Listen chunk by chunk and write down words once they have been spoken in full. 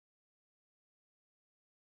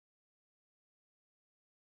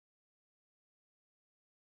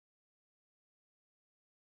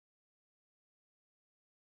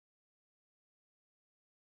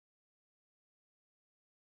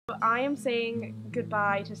I am saying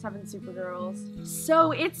goodbye to 7Supergirls.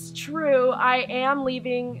 So it's true, I am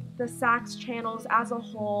leaving the Sax channels as a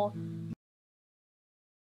whole.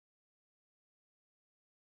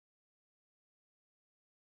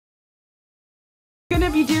 I'm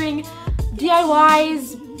gonna be doing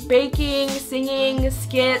DIYs, baking, singing,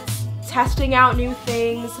 skits, testing out new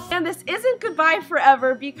things. And this isn't goodbye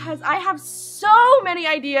forever because I have so many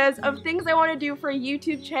ideas of things I want to do for a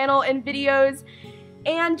YouTube channel and videos.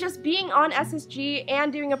 And just being on SSG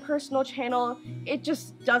and doing a personal channel, it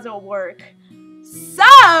just doesn't work. So,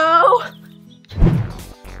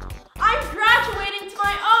 I'm graduating to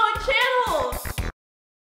my own channel!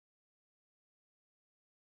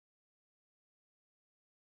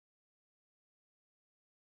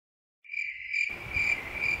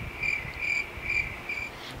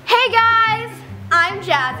 Hey guys! I'm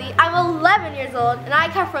Jazzy. I'm 11 years old and I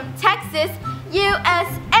come from Texas,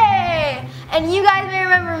 USA! And you guys may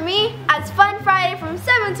remember me as Fun Friday from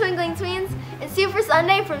 7 Twinkling Tweens and Super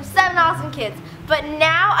Sunday from 7 Awesome Kids. But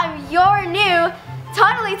now I'm your new,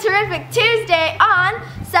 totally terrific Tuesday on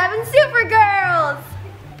 7Supergirls!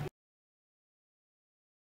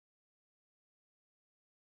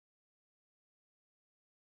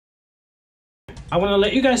 I want to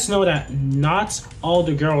let you guys know that not all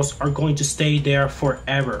the girls are going to stay there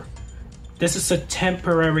forever. This is a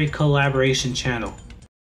temporary collaboration channel.